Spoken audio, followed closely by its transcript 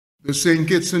The St.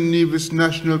 Kitts and Nevis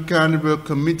National Carnival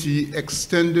Committee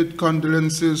extended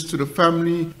condolences to the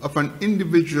family of an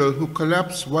individual who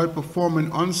collapsed while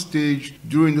performing on stage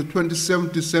during the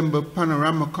 27th December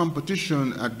Panorama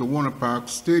Competition at the Warner Park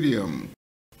Stadium.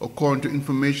 According to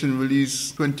information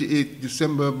released 28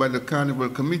 December by the Carnival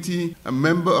Committee, a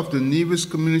member of the Nevis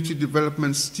Community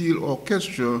Development Steel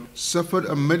Orchestra suffered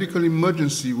a medical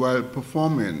emergency while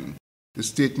performing. The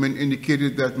statement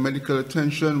indicated that medical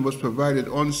attention was provided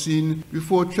on scene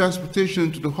before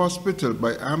transportation to the hospital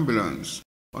by ambulance.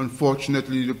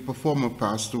 Unfortunately, the performer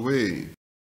passed away.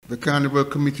 The Carnival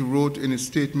Committee wrote in a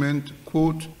statement,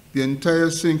 quote, "The entire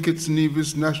St. Kitts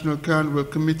Nevis National Carnival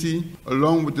Committee,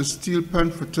 along with the Steel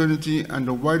Pan fraternity and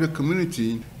the wider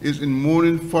community, is in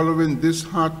mourning following this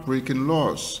heartbreaking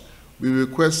loss. We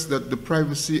request that the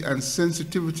privacy and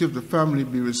sensitivity of the family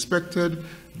be respected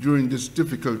during this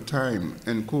difficult time,"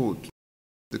 end quote.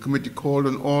 The committee called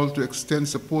on all to extend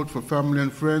support for family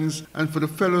and friends and for the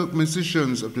fellow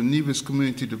musicians of the Nevis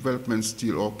Community Development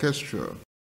Steel Orchestra.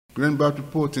 Glenn Bart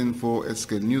reporting for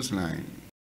SK Newsline.